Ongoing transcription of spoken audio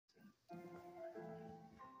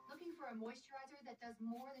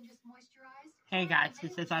Hey guys,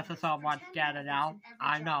 this is episode 1 together now.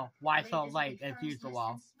 I know, why so late as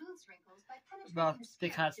usual? Well,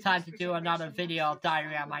 because time to do another video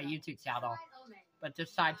diary on my YouTube channel. But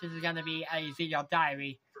this time, this is going to be a video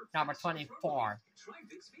diary number 24.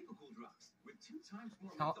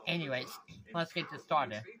 So anyways, let's get this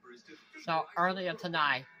started. So earlier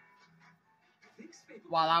tonight,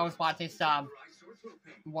 while I was watching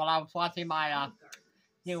my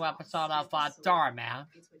new episode of Dhar Mann,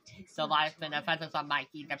 The Life and Adventures of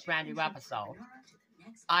Mikey, the brand new episode,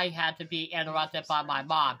 I had to be interrupted by my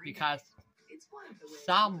mom because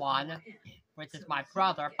someone, which is my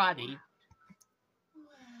brother, Buddy,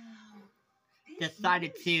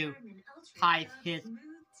 decided to hide his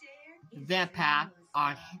vampire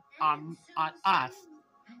on us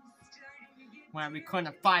when we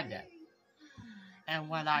couldn't find it. And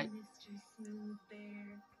while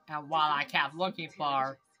I kept looking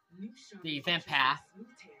for the vampire,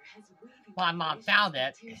 my mom found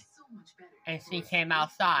it, and she came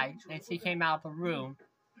outside, and she came out of the room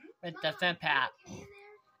with the vampire.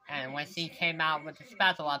 And when she came out with the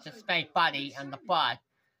spatula to spank Buddy and the blood,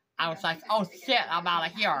 I was like, "Oh shit, I'm out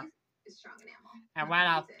of here!" And ran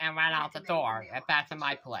out the door and back to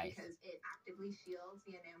my place.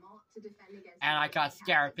 And I got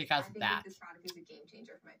scared because of that.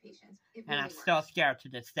 And I'm still scared to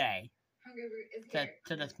this day.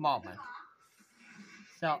 To this moment.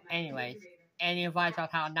 So anyways, any advice on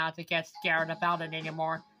how not to get scared about it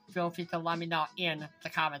anymore, feel free to let me know in the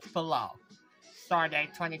comments below.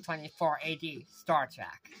 Stardate 2024 AD Star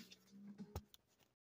Trek.